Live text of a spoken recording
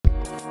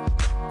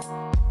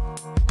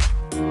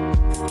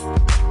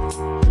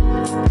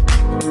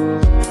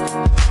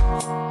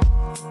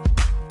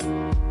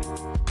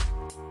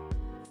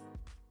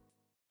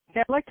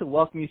I'd like to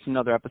welcome you to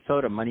another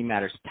episode of Money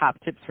Matters Top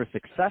Tips for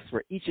Success,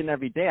 where each and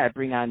every day I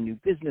bring on new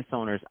business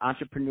owners,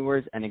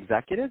 entrepreneurs, and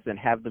executives and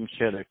have them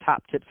share their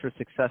top tips for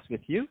success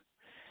with you.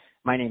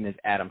 My name is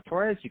Adam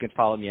Torres. You can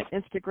follow me on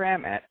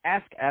Instagram at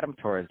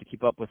AskAdamTorres to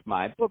keep up with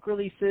my book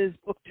releases,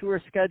 book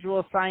tour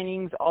schedule,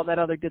 signings, all that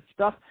other good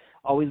stuff.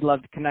 Always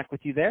love to connect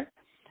with you there.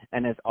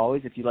 And as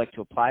always, if you'd like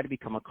to apply to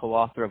become a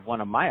co-author of one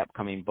of my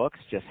upcoming books,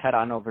 just head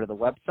on over to the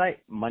website,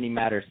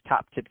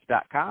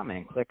 moneymatterstoptips.com,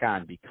 and click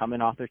on Become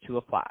an Author to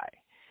apply.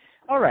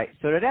 All right,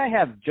 so today I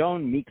have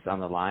Joan Meeks on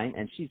the line,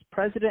 and she's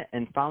president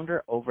and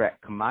founder over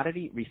at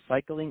Commodity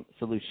Recycling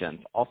Solutions,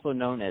 also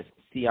known as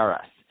CRS.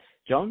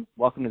 Joan,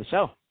 welcome to the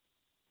show.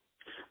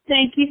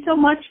 Thank you so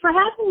much for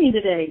having me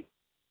today.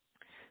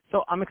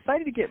 So I'm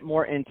excited to get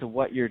more into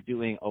what you're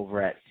doing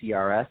over at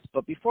CRS,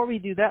 but before we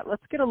do that,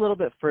 let's get a little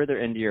bit further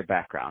into your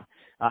background.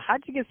 How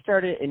did you get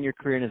started in your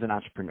career as an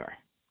entrepreneur?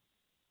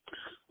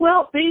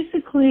 Well,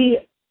 basically,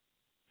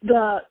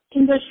 the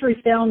industry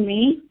found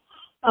me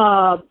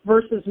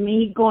versus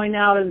me going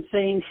out and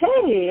saying,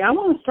 hey, I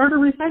want to start a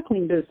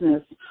recycling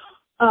business.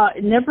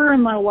 Never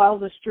in my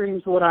wildest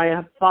dreams would I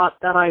have thought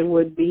that I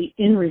would be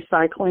in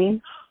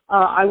recycling.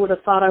 I would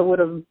have thought I would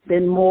have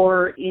been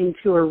more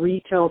into a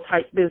retail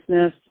type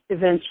business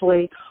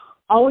eventually.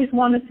 Always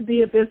wanted to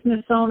be a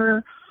business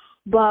owner,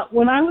 but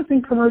when I was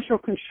in commercial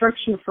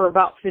construction for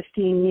about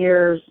 15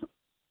 years,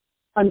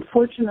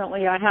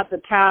 unfortunately I had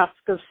the task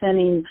of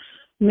sending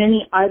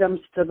many items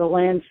to the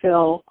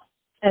landfill,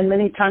 and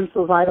many times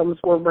those items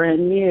were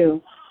brand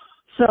new.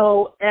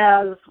 So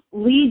as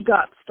LEED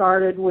got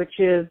started, which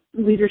is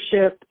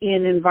Leadership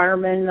in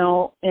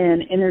Environmental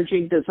and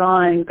Energy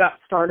Design, got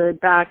started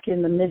back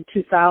in the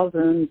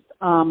mid-2000s,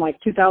 like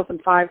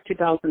 2005,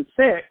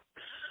 2006,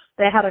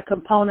 they had a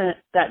component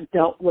that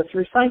dealt with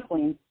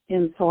recycling,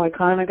 and so I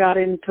kind of got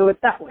into it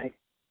that way.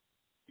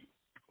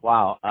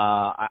 Wow,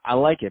 I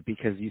like it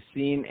because you've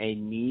seen a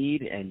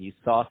need and you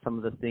saw some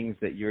of the things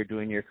that you're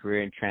doing in your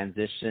career and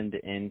transitioned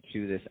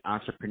into this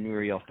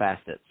entrepreneurial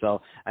facet.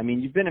 So, I mean,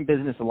 you've been in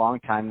business a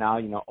long time now,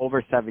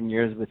 over 7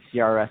 years with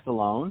CRS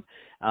alone.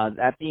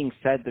 That being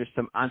said, there's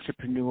some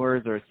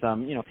entrepreneurs or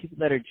some, people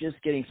that are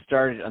just getting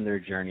started on their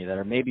journey that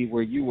are maybe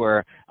where you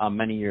were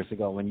many years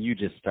ago when you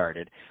just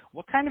started.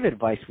 What kind of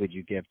advice would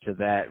you give to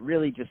that,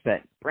 really just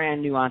that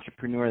brand new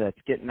entrepreneur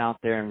that's getting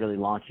out there and really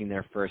launching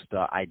their first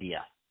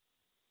idea?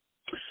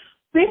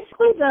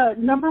 Basically, the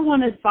number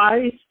one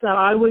advice that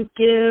I would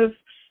give,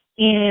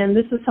 and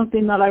this is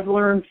something that I've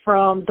learned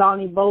from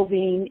Donnie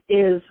Bovine,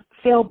 is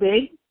fail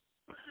big.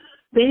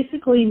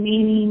 Basically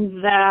meaning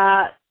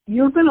that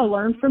you're going to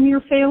learn from your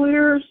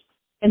failures,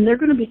 and they're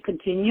going to be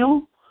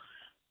continual.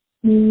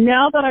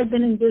 Now that I've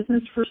been in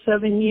business for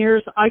 7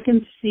 years, I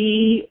can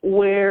see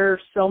where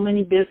so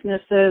many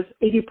businesses,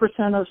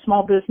 80% of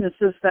small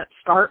businesses that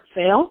start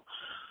fail,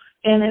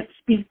 and it's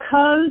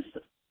because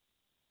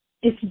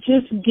it's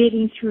just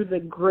getting through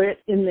the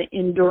grit and the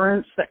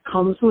endurance that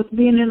comes with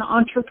being an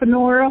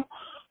entrepreneurial.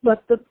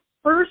 But the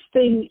first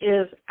thing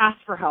is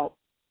ask for help.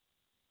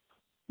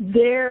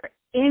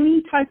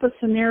 Any type of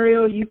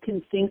scenario you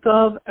can think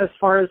of as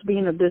far as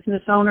being a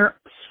business owner,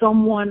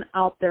 someone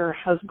out there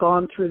has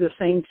gone through the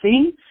same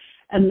thing,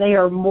 and they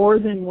are more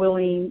than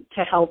willing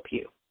to help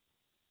you.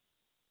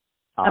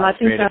 And I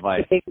think that's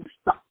the biggest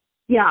stuff.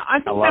 Yeah, I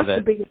think that's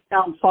the biggest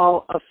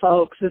downfall of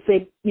folks is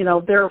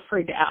they're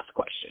afraid to ask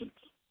questions.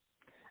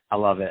 I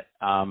love it.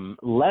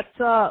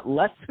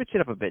 Let's switch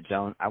it up a bit,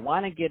 Joan. I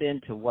want to get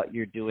into what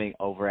you're doing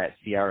over at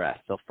CRS.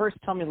 So first,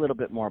 tell me a little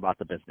bit more about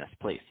the business,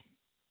 please.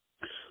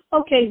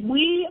 Okay,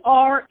 we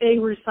are a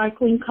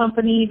recycling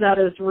company that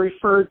is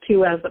referred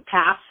to as a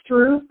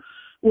pass-through,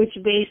 which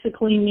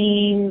basically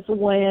means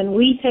when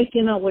we take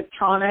in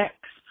electronics,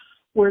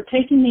 we're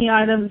taking the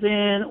items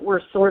in,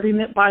 we're sorting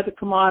it by the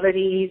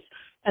commodities,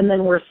 and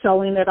then we're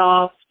selling it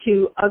off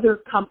to other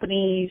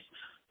companies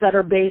that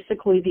are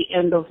basically the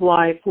end of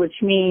life,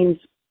 which means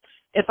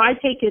if I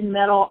take in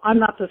metal, I'm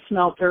not the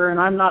smelter and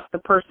I'm not the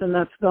person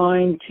that's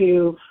going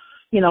to,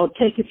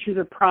 take it through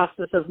the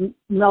process of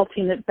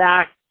melting it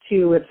back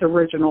to its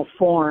original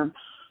form.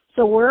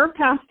 So we're a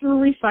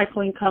pass-through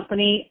recycling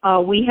company.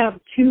 We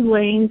have 2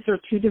 lanes or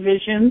 2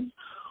 divisions.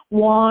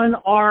 One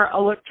are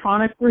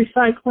electronic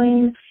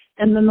recycling,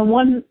 and then the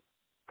lane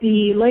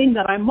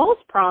that I'm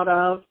most proud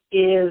of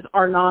is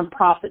our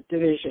nonprofit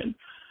division.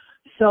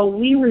 So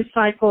we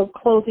recycle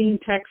clothing,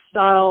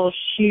 textiles,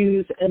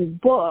 shoes, and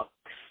books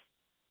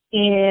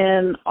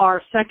in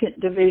our second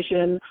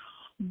division.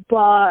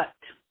 But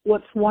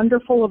what's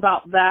wonderful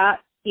about that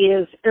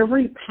is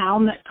every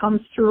pound that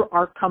comes through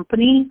our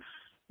company,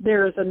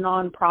 there is a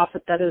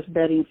nonprofit that is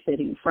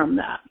benefiting from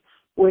that,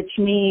 which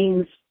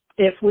means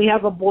if we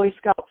have a Boy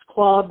Scouts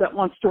club that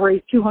wants to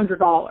raise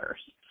 $200,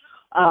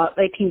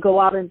 they can go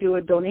out and do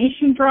a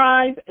donation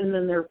drive, and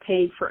then they're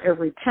paid for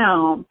every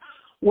pound.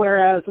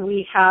 Whereas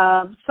we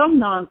have some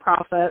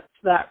nonprofits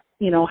that,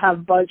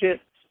 have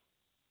budgets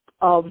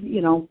of,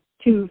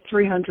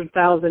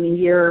 $200,000-$300,000 a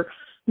year,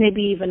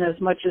 maybe even as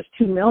much as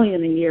 $2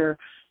 million a year,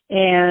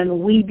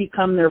 and we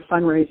become their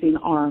fundraising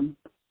arm.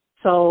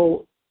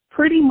 So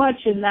pretty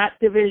much in that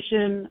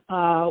division,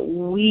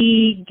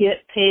 we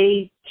get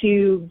paid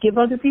to give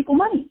other people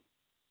money.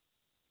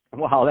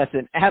 Wow, that's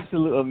an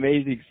absolute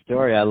amazing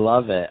story. I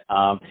love it.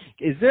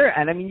 Is there,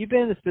 and I mean, you've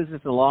been in this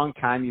business a long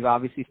time. You've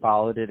obviously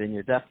followed it, and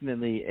you're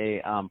definitely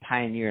a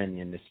pioneer in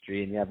the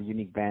industry, and you have a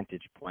unique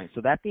vantage point.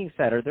 So that being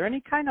said, are there any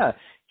kind of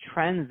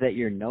trends that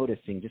you're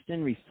noticing just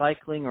in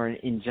recycling or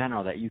in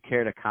general that you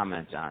care to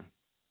comment on?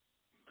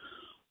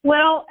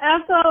 Well,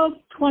 as of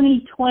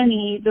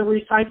 2020, the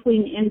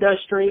recycling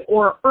industry,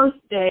 or Earth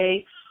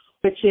Day,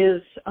 which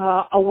is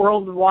a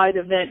worldwide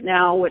event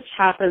now, which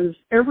happens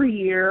every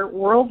year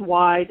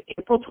worldwide,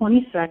 April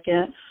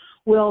 22nd,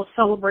 will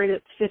celebrate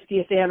its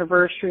 50th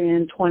anniversary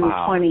in 2020.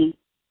 Wow.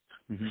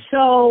 Mm-hmm.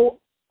 So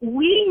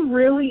we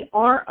really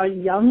are a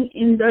young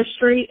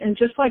industry, and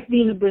just like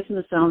being a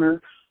business owner,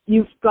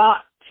 you've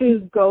got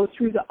to go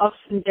through the ups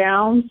and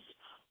downs,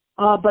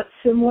 but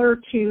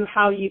similar to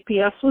how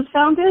UPS was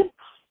founded,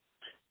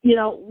 you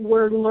know,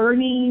 we're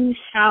learning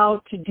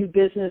how to do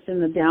business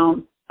in a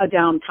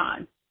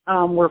downtime.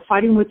 We're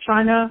fighting with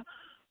China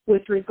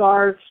with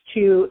regards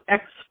to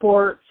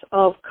exports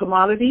of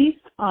commodities.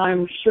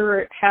 I'm sure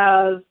it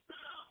has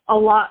a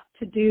lot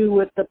to do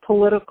with the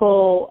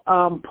political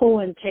pull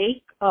and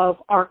take of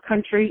our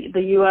country,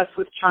 the U.S.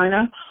 with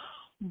China.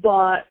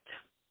 But,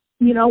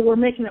 you know, we're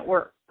making it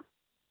work.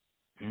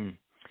 Mm.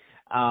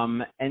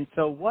 And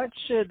so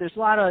there's a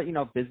lot of, you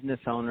know, business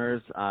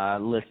owners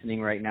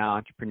listening right now,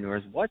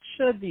 entrepreneurs. What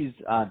should these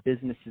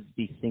businesses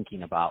be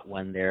thinking about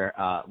when they're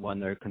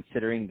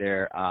considering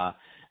their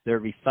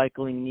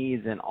recycling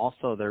needs and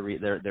also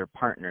their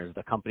partners,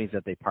 the companies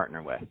that they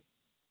partner with?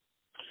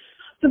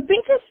 The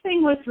biggest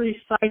thing with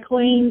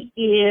recycling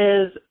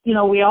is, you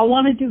know, we all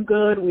want to do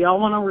good, we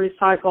all want to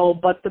recycle,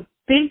 but the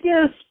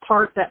biggest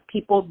part that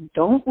people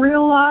don't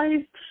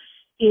realize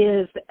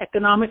is the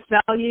economic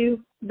value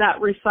that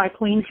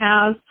recycling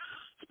has,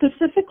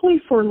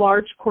 specifically for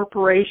large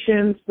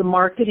corporations, the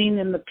marketing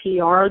and the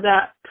PR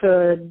that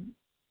could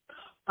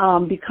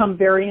become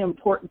very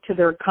important to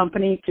their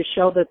company to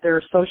show that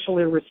they're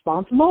socially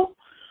responsible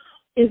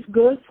is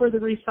good for the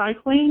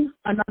recycling.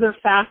 Another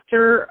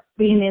factor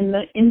being in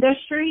the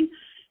industry,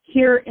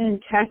 here in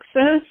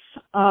Texas,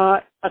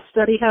 a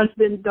study has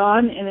been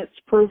done and it's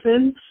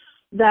proven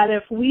that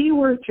if we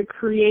were to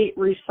create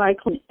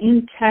recycling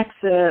in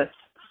Texas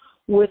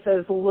with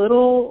as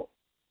little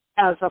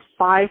as a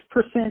 5%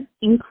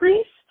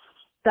 increase,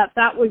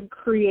 that would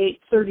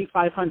create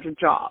 3,500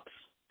 jobs.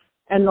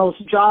 And those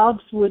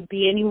jobs would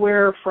be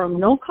anywhere from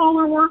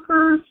no-collar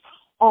workers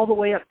all the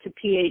way up to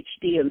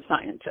PhD and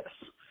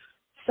scientists.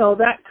 So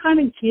that kind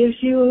of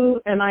gives you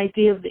an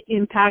idea of the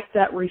impact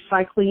that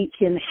recycling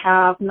can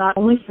have, not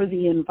only for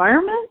the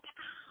environment,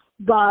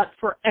 but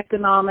for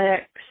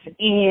economics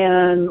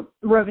and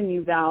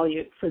revenue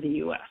value for the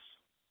U.S.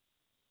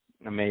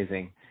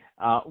 Amazing.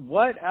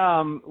 What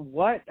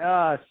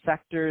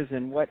sectors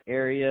and what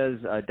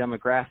areas,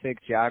 demographic,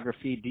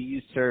 geography, do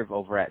you serve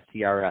over at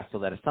CRS, so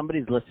that if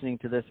somebody's listening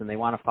to this and they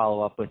want to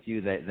follow up with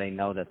you, they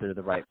know that they're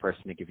the right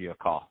person to give you a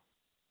call?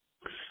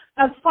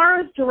 As far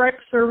as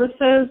direct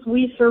services,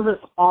 we service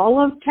all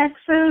of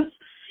Texas.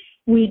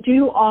 We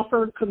do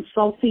offer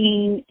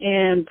consulting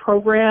and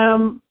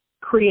program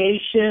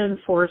creation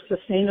for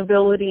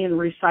sustainability and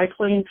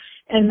recycling,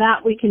 and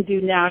that we can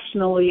do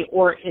nationally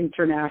or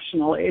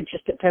internationally. It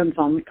just depends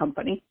on the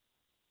company.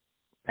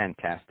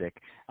 Fantastic.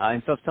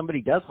 And so if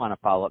somebody does want to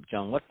follow up,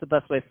 Joan, what's the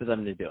best way for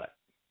them to do it?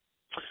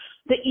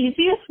 The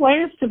easiest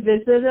way is to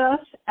visit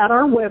us at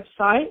our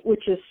website,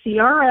 which is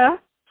crs-tx.com.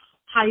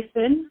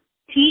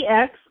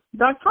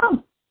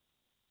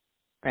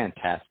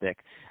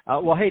 Fantastic.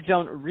 Well, hey,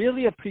 Joan,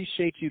 really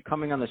appreciate you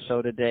coming on the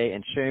show today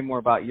and sharing more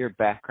about your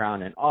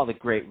background and all the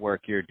great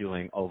work you're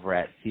doing over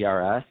at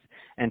CRS.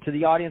 And to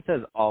the audience,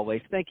 as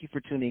always, thank you for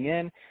tuning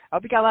in. I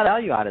hope you got a lot of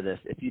value out of this.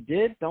 If you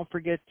did, don't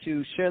forget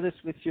to share this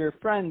with your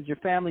friends, your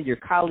family, your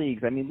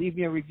colleagues. I mean, leave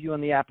me a review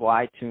on the Apple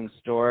iTunes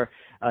store.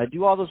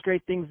 Do all those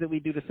great things that we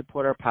do to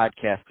support our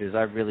podcasters.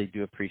 I really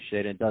do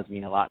appreciate it. It does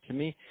mean a lot to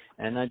me.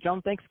 And,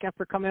 Joan, thanks again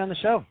for coming on the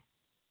show.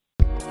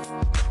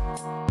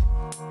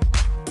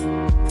 Thank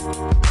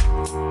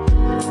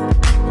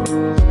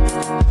you.